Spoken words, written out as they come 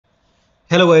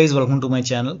Hello guys, welcome to my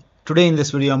channel. Today in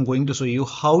this video I'm going to show you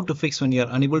how to fix when you are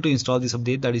unable to install this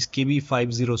update, that is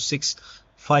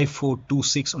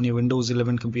KB5065426 on your Windows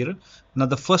 11 computer. Now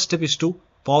the first step is to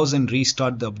pause and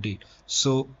restart the update.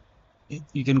 So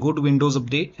you can go to Windows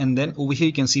Update and then over here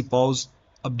you can see pause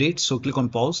update. So click on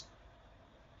pause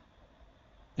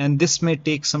and this may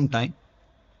take some time.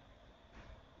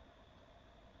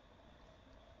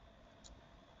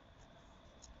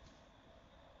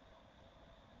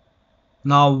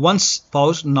 Now once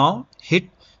paused, now hit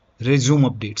resume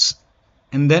updates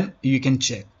and then you can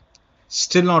check.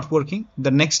 Still not working.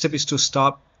 The next step is to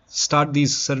start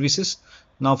these services.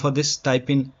 Now for this,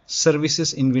 type in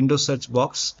services in Windows search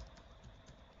box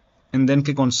and then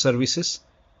click on services.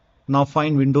 Now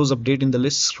find Windows Update in the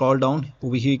list. Scroll down.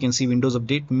 Over here you can see Windows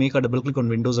Update. Make a double click on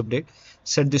Windows Update.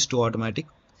 Set this to automatic.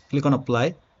 Click on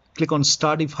apply. Click on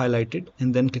start if highlighted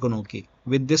and then click on OK.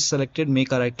 With this selected,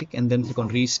 make a right click and then click on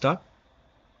restart.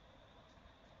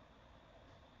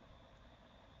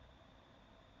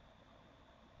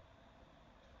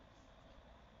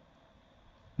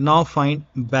 Now find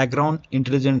background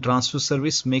intelligent transfer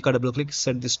service. Make a double click.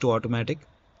 Set this to automatic.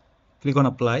 Click on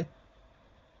apply.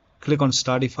 Click on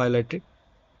start if highlighted.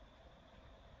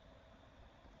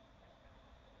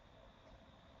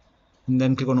 And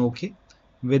then click on OK.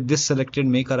 With this selected,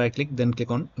 make a right click, then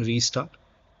click on restart.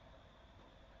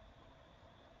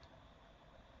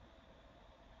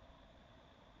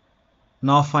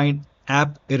 Now find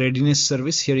App Readiness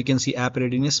service. Here you can see App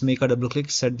Readiness. Make a double click.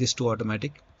 Set this to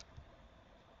automatic.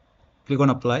 Click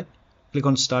on apply. Click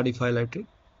on start if highlighted.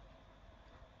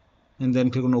 And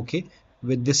then click on OK.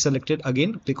 With this selected,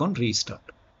 again click on restart.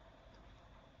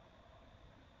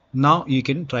 Now you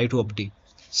can try to update.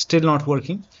 Still not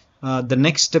working. The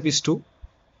next step is to,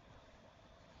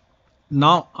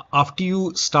 now after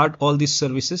you start all these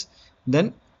services,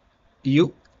 then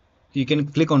you can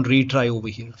click on retry over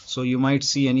here. So you might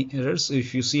see any errors.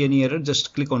 If you see any error,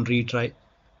 just click on retry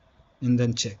and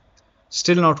then check.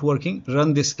 Still not working.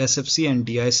 Run this sfc and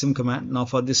dism command. Now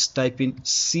for this, type in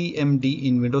cmd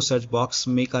in Windows search box.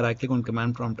 Make a right click on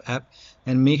command prompt app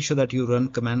and make sure that you run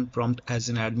command prompt as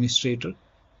an administrator.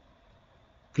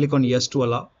 Click on yes to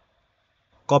allow.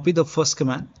 Copy the first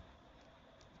command,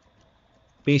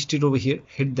 paste it over here,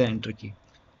 hit the enter key,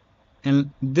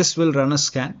 and this will run a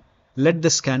scan. Let the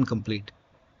scan complete.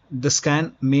 The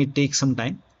scan may take some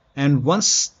time, and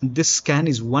once this scan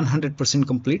is 100%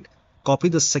 complete, copy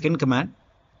the second command,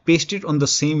 paste it on the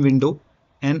same window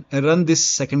and run this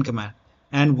second command.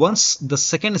 And once the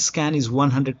second scan is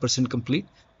 100% complete,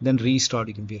 then restart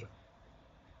your computer.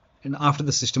 And after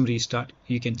the system restart,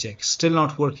 you can check. Still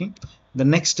not working. The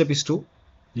next step is to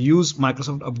use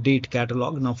Microsoft Update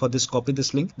Catalog. Now for this, copy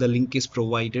this link. The link is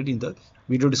provided in the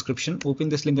video description. Open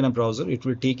this link in a browser. It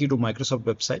will take you to Microsoft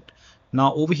website.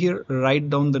 Now over here, write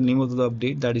down the name of the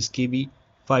update, that is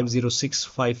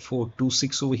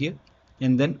KB5065426 over here,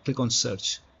 and then click on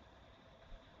search.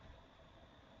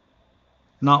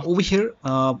 Now over here,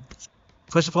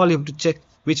 first of all, you have to check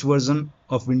which version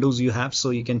of Windows you have.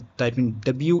 So you can type in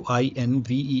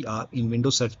WINVER in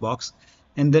Windows search box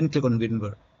and then click on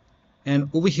WinVer.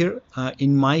 And over here,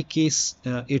 in my case,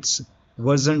 it's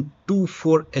version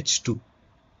 24H2.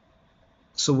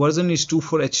 So version is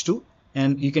 24H2,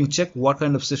 and you can check what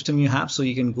kind of system you have. So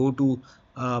you can go to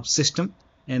system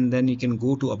and then you can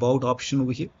go to about option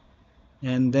over here,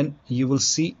 and then you will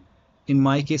see, in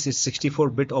my case, it's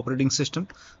 64-bit operating system.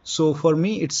 So for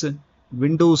me, it's a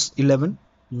Windows 11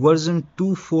 version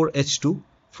 24H2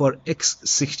 for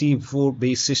x64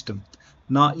 based system.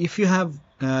 Now if you have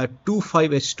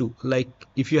 25H2, like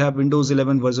if you have Windows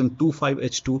 11 version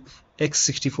 25H2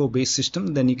 x64 based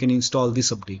system, then you can install this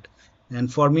update.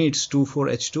 And for me, it's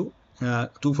 24H2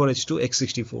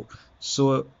 x64.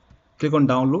 So click on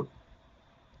download,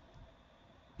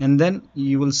 and then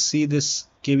you will see this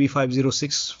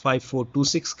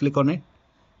KB5065426. Click on it,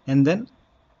 and then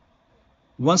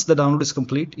once the download is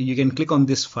complete, you can click on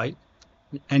this file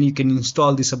and you can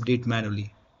install this update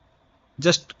manually.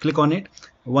 Just click on it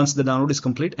once the download is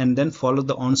complete and then follow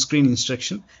the on-screen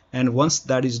instruction, and once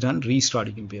that is done, restart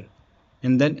your computer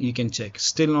and then you can check.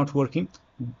 Still not working.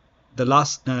 The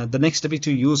next step is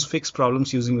to use fix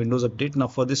problems using Windows Update. Now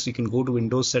for this, you can go to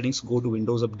Windows settings, go to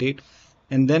Windows Update,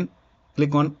 and then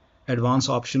click on advanced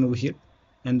option over here,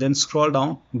 and then scroll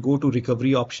down, go to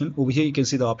recovery option. Over here you can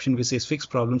see the option which says fix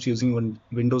problems using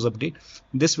Windows Update.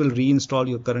 This will reinstall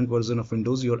your current version of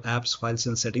Windows. Your apps, files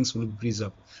and settings will be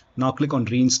preserved. Now click on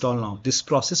reinstall now. This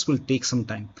process will take some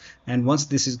time, and once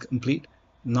this is complete,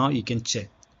 now you can check.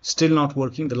 Still not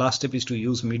working, the last step is to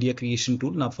use media creation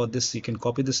tool. Now for this you can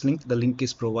copy this link. The link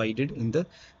is provided in the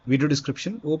video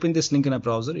description. Open this link in a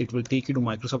browser. It will take you to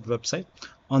Microsoft website.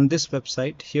 On this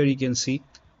website here you can see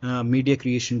media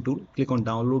creation tool. Click on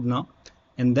download now,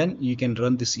 and then you can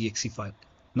run this exe file.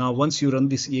 Now once you run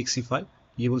this exe file,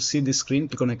 you will see this screen.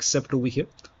 Click on accept over here,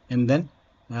 and then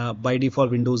by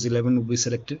default Windows 11 will be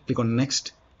selected. Click on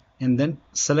next, and then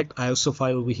select ISO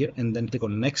file over here, and then click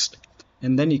on next,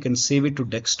 and then you can save it to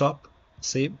desktop,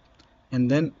 save, and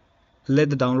then let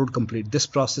the download complete. This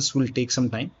process will take some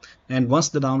time, and once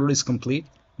the download is complete,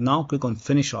 now click on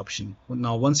finish option.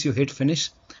 Now once you hit finish,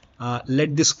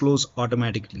 let this close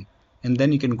automatically, and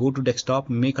then you can go to desktop,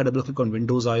 make a double click on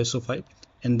Windows ISO file,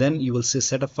 and then you will say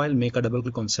setup file, make a double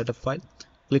click on setup file,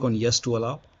 click on yes to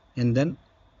allow, and then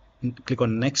click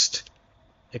on next,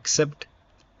 accept,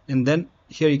 and then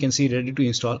here you can see ready to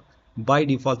install. By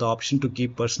default the option to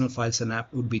keep personal files and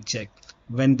app would be checked.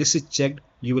 When this is checked,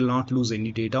 you will not lose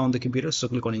any data on the computer, so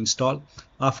click on install.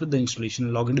 After the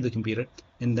installation, log into the computer,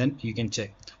 and then you can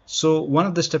check. So one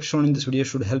of the steps shown in this video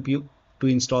should help you to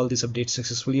install this update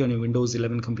successfully on your Windows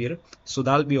 11 computer. So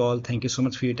that'll be all. Thank you so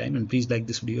much for your time, and please like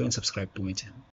this video and subscribe to my channel.